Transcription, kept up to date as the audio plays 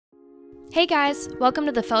Hey guys, welcome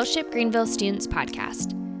to the Fellowship Greenville Students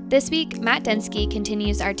Podcast. This week, Matt Densky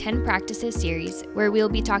continues our 10 Practices series, where we'll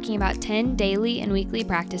be talking about 10 daily and weekly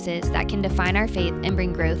practices that can define our faith and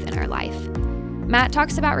bring growth in our life. Matt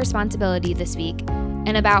talks about responsibility this week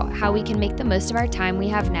and about how we can make the most of our time we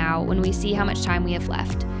have now when we see how much time we have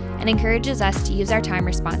left, and encourages us to use our time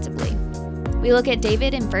responsibly. We look at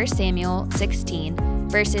David in 1 Samuel 16,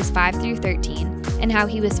 verses 5 through 13, and how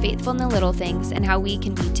he was faithful in the little things and how we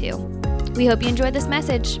can be too. We hope you enjoyed this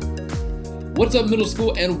message. What's up, middle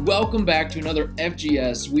school, and welcome back to another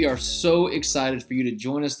FGS. We are so excited for you to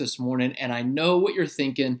join us this morning, and I know what you're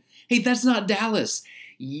thinking. Hey, that's not Dallas.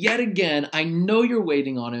 Yet again, I know you're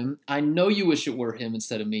waiting on him. I know you wish it were him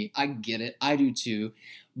instead of me. I get it. I do too.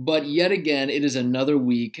 But yet again, it is another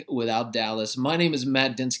week without Dallas. My name is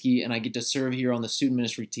Matt Densky, and I get to serve here on the student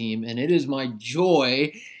ministry team, and it is my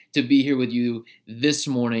joy to be here with you this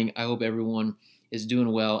morning. I hope everyone is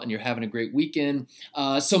doing well and you're having a great weekend.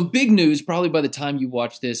 Some big news, probably by the time you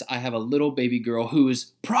watch this, I have a little baby girl who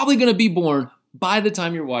is probably going to be born by the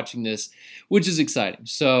time you're watching this, which is exciting.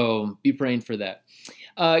 So be praying for that.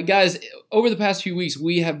 Guys, over the past few weeks,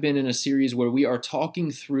 we have been in a series where we are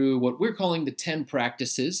talking through what we're calling the 10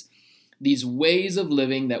 practices, these ways of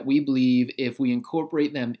living that we believe if we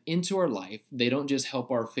incorporate them into our life, they don't just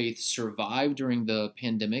help our faith survive during the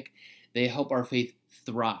pandemic, they help our faith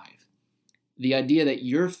thrive. The idea that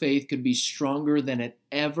your faith could be stronger than it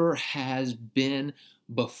ever has been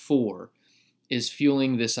before is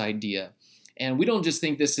fueling this idea. And we don't just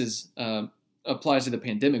think this is applies to the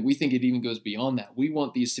pandemic. We think it even goes beyond that. We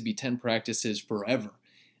want these to be 10 practices forever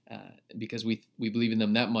because we believe in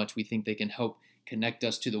them that much. We think they can help connect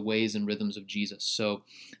us to the ways and rhythms of Jesus. So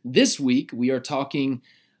this week we are talking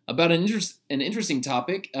about an interesting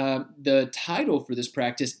topic. The title for this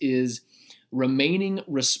practice is Remaining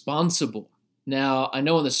Responsible. Now, I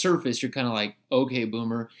know on the surface you're kind of like, okay,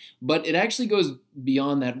 boomer, but it actually goes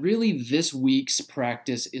beyond that. Really, this week's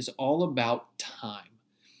practice is all about time,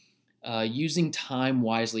 using time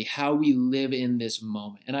wisely, how we live in this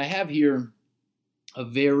moment. And I have here a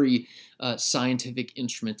very scientific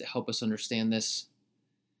instrument to help us understand this.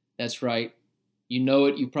 That's right. You know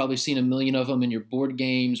it. You've probably seen a million of them in your board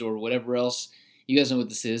games or whatever else. You guys know what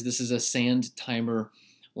this is. This is a sand timer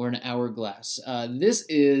or an hourglass. This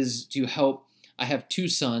is to help. I have two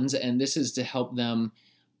sons, and this is to help them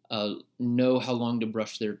know how long to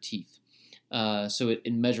brush their teeth. So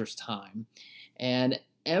it measures time. And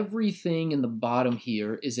everything in the bottom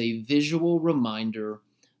here is a visual reminder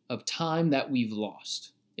of time that we've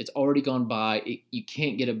lost. It's already gone by. You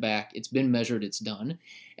can't get it back. It's been measured. It's done.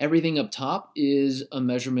 Everything up top is a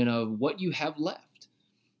measurement of what you have left,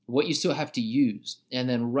 what you still have to use. And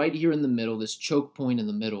then right here in the middle, this choke point in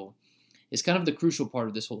the middle, is kind of the crucial part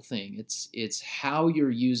of this whole thing. It's how you're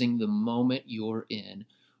using the moment you're in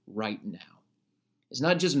right now. It's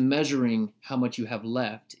not just measuring how much you have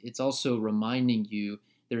left. It's also reminding you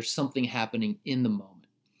there's something happening in the moment.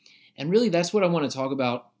 And really, that's what I want to talk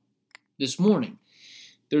about this morning.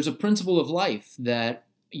 There's a principle of life that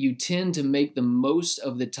you tend to make the most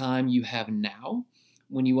of the time you have now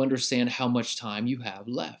when you understand how much time you have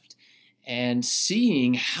left. And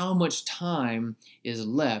seeing how much time is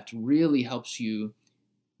left really helps you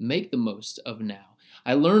make the most of now.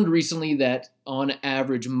 I learned recently that on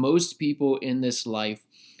average, most people in this life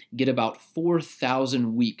get about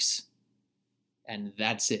 4,000 weeks, and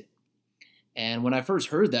that's it. And when I first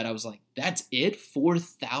heard that, I was like, that's it?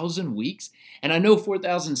 4,000 weeks? And I know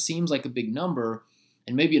 4,000 seems like a big number,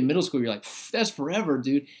 and maybe in middle school you're like, that's forever,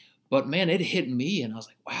 dude. But man, it hit me, and I was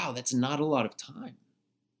like, wow, that's not a lot of time.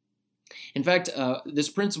 In fact, this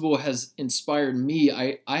principle has inspired me.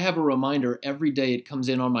 I have a reminder every day. It comes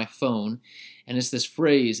in on my phone, and it's this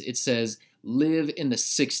phrase. It says, live in the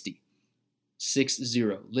 60.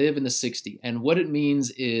 6-0. Live in the 60. And what it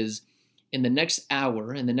means is, in the next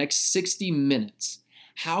hour, in the next 60 minutes,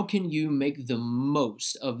 how can you make the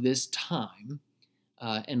most of this time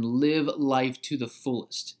and live life to the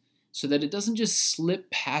fullest? So that it doesn't just slip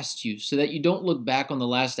past you, so that you don't look back on the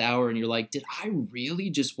last hour and you're like, did I really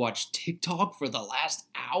just watch TikTok for the last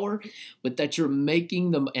hour? But that you're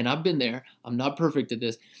making them, and I've been there, I'm not perfect at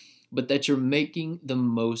this, but that you're making the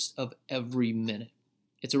most of every minute.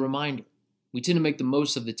 It's a reminder. We tend to make the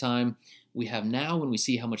most of the time we have now when we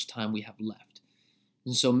see how much time we have left.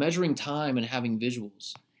 And so measuring time and having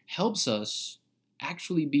visuals helps us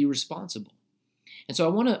actually be responsible. And so I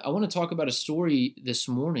want to talk about a story this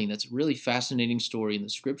morning that's a really fascinating story in the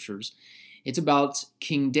scriptures. It's about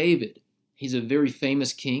King David. He's a very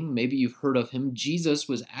famous king. Maybe you've heard of him. Jesus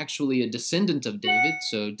was actually a descendant of David.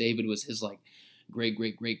 So David was his great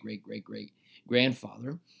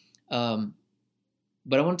grandfather.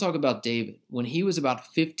 But I want to talk about David. When he was about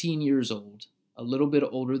 15 years old, a little bit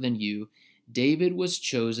older than you, David was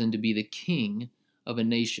chosen to be the king of a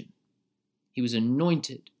nation. He was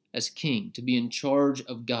anointed as king to be in charge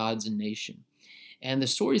of God's nation. And the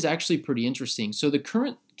story is actually pretty interesting. So the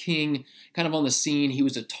current king, kind of on the scene, he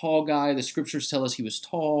was a tall guy. The scriptures tell us he was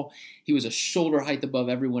tall. He was a shoulder height above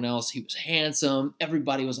everyone else. He was handsome.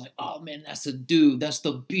 Everybody was like, oh man, that's the dude. That's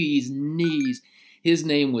the bee's knees. His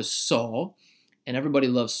name was Saul, and everybody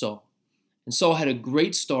loved Saul. And Saul had a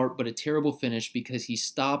great start, but a terrible finish because he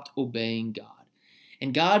stopped obeying God.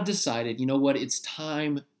 And God decided, you know what? It's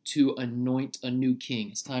time to anoint a new king.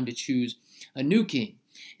 It's time to choose a new king.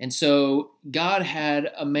 And so God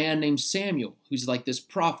had a man named Samuel, who's like this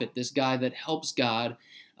prophet, this guy that helps God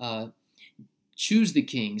choose the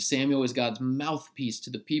king. Samuel is God's mouthpiece to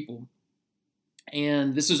the people.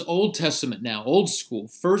 And this is Old Testament now, old school.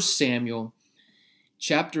 1 Samuel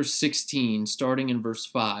chapter 16, starting in verse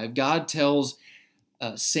 5. God tells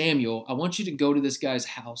Samuel, I want you to go to this guy's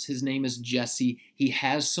house. His name is Jesse. He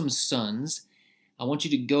has some sons. I want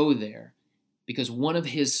you to go there because one of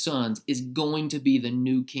his sons is going to be the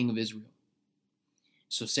new king of Israel.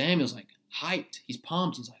 So Samuel's like hyped. He's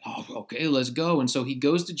pumped. He's like, oh, okay, let's go. And so he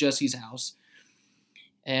goes to Jesse's house.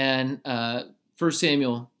 And 1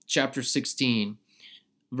 Samuel chapter 16,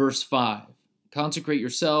 verse 5. Consecrate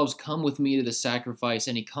yourselves, come with me to the sacrifice.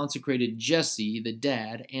 And he consecrated Jesse, the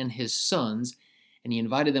dad, and his sons, and he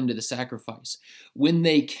invited them to the sacrifice. When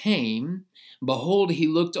they came, behold, he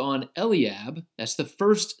looked on Eliab, that's the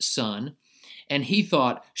first son, and he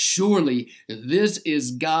thought, surely this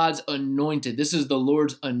is God's anointed. This is the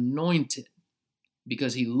Lord's anointed,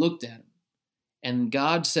 because he looked at him. And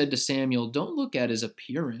God said to Samuel, don't look at his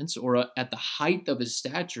appearance or at the height of his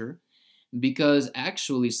stature, because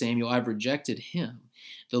actually, Samuel, I've rejected him.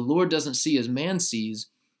 The Lord doesn't see as man sees.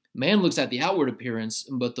 Man looks at the outward appearance,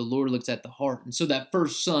 but the Lord looks at the heart. And so that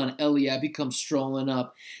first son, Eliab, he comes strolling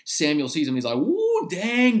up. Samuel sees him. He's like, ooh,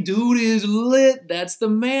 dang, dude is lit. That's the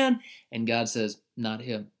man. And God says, not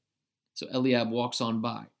him. So Eliab walks on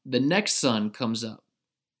by. The next son comes up.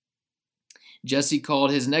 Jesse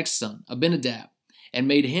called his next son, Abinadab, and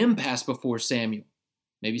made him pass before Samuel.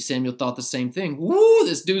 Maybe Samuel thought the same thing. Woo,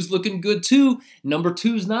 this dude's looking good too. Number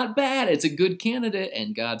 2's not bad. It's a good candidate.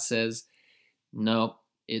 And God says, no,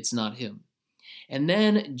 it's not him. And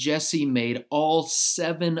then Jesse made all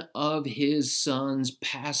 7 of his sons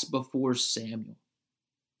pass before Samuel.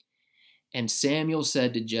 And Samuel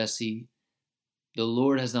said to Jesse, the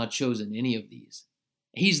Lord has not chosen any of these.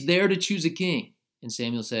 He's there to choose a king. And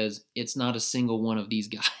Samuel says, it's not a single one of these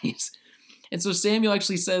guys. And so Samuel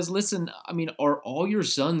actually says, listen, I mean, are all your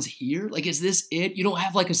sons here? Like, is this it? You don't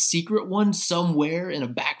have like a secret one somewhere in a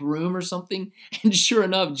back room or something? And sure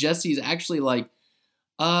enough, Jesse's actually like,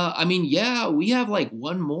 yeah, we have like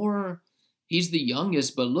one more. He's the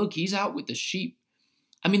youngest, but look, he's out with the sheep.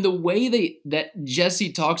 I mean, the way that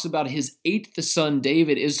Jesse talks about his 8th son,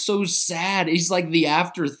 David, is so sad. He's like the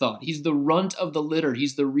afterthought. He's the runt of the litter.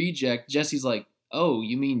 He's the reject. Jesse's like, oh,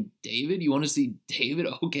 you mean David? You want to see David?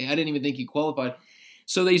 Okay, I didn't even think he qualified.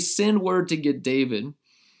 So they send word to get David,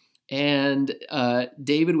 and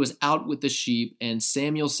David was out with the sheep, and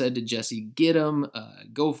Samuel said to Jesse, get him,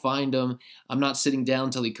 go find him. I'm not sitting down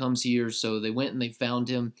till he comes here. So they went and they found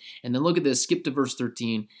him. And then look at this, skip to verse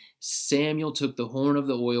 13. Samuel took the horn of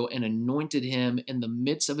the oil and anointed him in the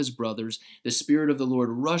midst of his brothers. The Spirit of the Lord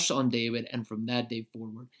rushed on David, and from that day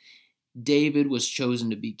forward, David was chosen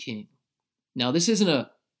to be king. Now, this isn't a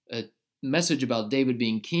message about David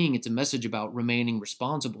being king. It's a message about remaining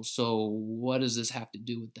responsible. So what does this have to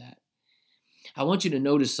do with that? I want you to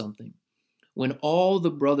notice something. When all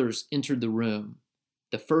the brothers entered the room,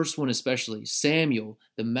 the first one especially, Samuel,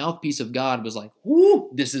 the mouthpiece of God, was like,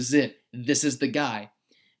 whoo, this is it. This is the guy,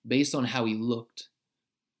 based on how he looked.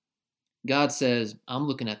 God says, I'm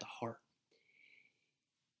looking at the heart.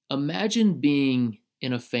 Imagine being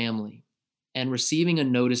in a family and receiving a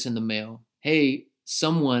notice in the mail. Hey,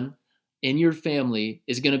 someone in your family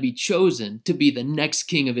is going to be chosen to be the next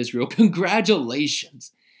king of Israel.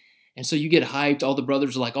 Congratulations. And so you get hyped. All the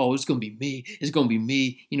brothers are like, oh, it's going to be me. It's going to be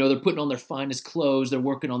me. You know, they're putting on their finest clothes. They're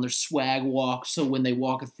working on their swag walk. So when they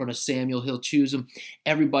walk in front of Samuel, he'll choose them.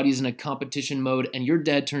 Everybody's in a competition mode. And your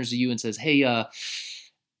dad turns to you and says, hey,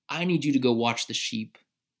 I need you to go watch the sheep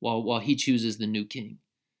while he chooses the new king.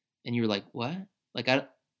 And you're like, what? Like,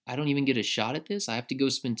 I don't even get a shot at this. I have to go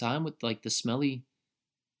spend time with like the smelly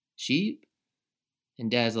sheep. And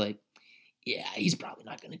dad's like, yeah, he's probably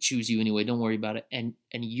not going to choose you anyway. Don't worry about it. And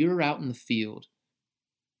you're out in the field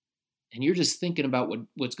and you're just thinking about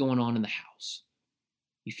what's going on in the house.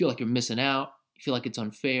 You feel like you're missing out. You feel like it's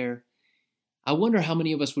unfair. I wonder how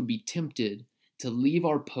many of us would be tempted to leave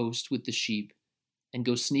our post with the sheep and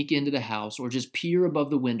go sneak into the house or just peer above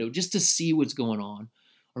the window just to see what's going on,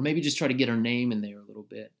 or maybe just try to get our name in there a little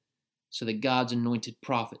bit so that God's anointed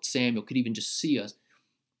prophet Samuel could even just see us.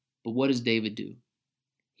 But what does David do?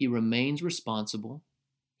 He remains responsible.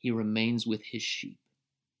 He remains with his sheep.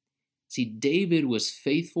 See, David was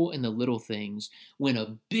faithful in the little things when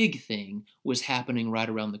a big thing was happening right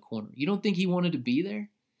around the corner. You don't think he wanted to be there?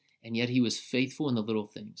 And yet he was faithful in the little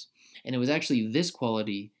things. And it was actually this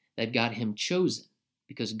quality that got him chosen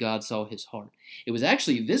because God saw his heart. It was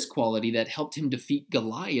actually this quality that helped him defeat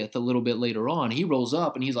Goliath a little bit later on. He rolls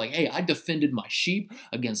up and he's like, hey, I defended my sheep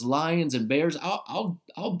against lions and bears.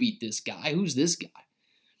 I'll beat this guy. Who's this guy?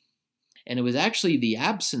 And it was actually the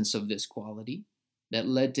absence of this quality that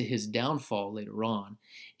led to his downfall later on.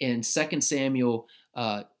 In 2 Samuel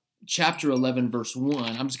chapter 11, verse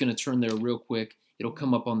 1, I'm just going to turn there real quick. It'll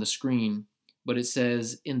come up on the screen. But it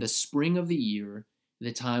says, in the spring of the year,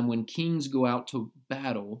 the time when kings go out to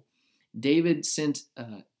battle, David sent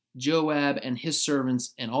Joab and his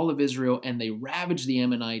servants and all of Israel, and they ravaged the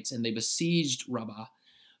Ammonites, and they besieged Rabbah.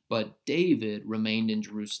 But David remained in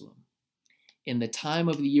Jerusalem. In the time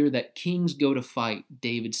of the year that kings go to fight,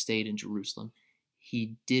 David stayed in Jerusalem.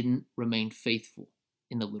 He didn't remain faithful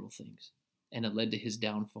in the little things, and it led to his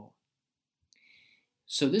downfall.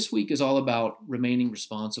 So this week is all about remaining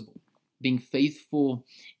responsible, being faithful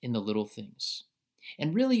in the little things.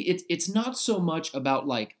 And really, it's not so much about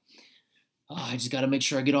like, oh, I just got to make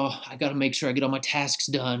sure I get all my tasks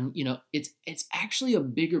done. It's actually a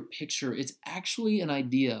bigger picture. It's actually an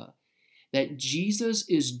idea that Jesus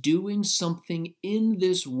is doing something in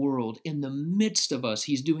this world, in the midst of us.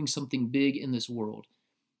 He's doing something big in this world.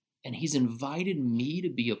 And he's invited me to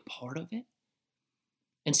be a part of it.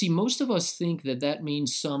 And see, most of us think that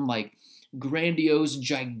means some like grandiose,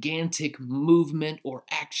 gigantic movement or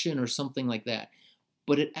action or something like that.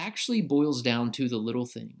 But it actually boils down to the little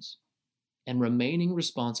things and remaining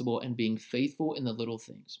responsible and being faithful in the little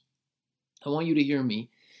things. I want you to hear me.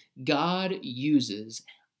 God uses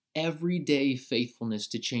everyday faithfulness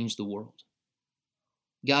to change the world.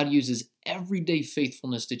 God uses everyday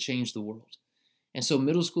faithfulness to change the world. And so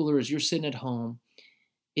middle schooler, as you're sitting at home,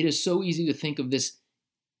 it is so easy to think of this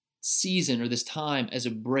season or this time as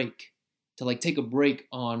a break, to like take a break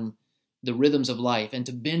on the rhythms of life and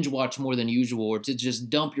to binge watch more than usual, or to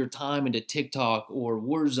just dump your time into TikTok or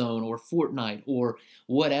Warzone or Fortnite or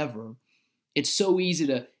whatever. It's so easy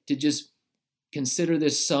to just consider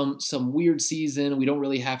this some weird season. We don't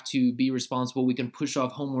really have to be responsible. We can push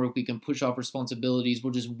off homework. We can push off responsibilities.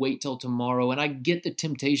 We'll just wait till tomorrow. And I get the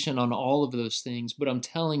temptation on all of those things, but I'm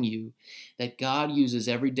telling you that God uses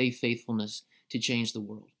everyday faithfulness to change the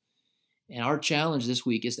world. And our challenge this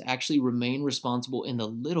week is to actually remain responsible in the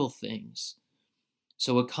little things.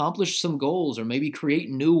 So accomplish some goals or maybe create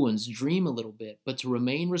new ones, dream a little bit, but to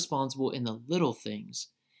remain responsible in the little things,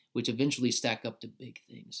 which eventually stack up to big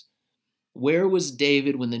things. Where was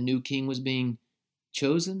David when the new king was being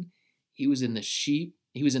chosen? He was in the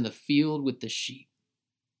field with the sheep,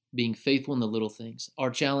 being faithful in the little things.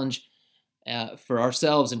 Our challenge for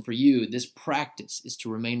ourselves and for you, this practice is to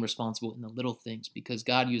remain responsible in the little things because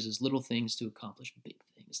God uses little things to accomplish big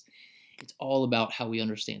things. It's all about how we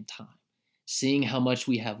understand time. Seeing how much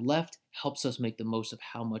we have left helps us make the most of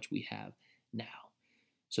how much we have now.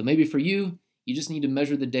 So maybe for you, you just need to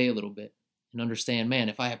measure the day a little bit and understand, man,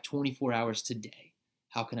 if I have 24 hours today,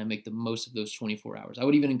 how can I make the most of those 24 hours? I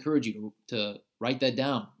would even encourage you to write that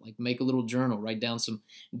down, like make a little journal, write down some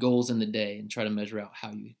goals in the day and try to measure out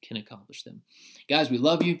how you can accomplish them. Guys, we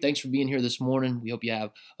love you. Thanks for being here this morning. We hope you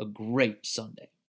have a great Sunday.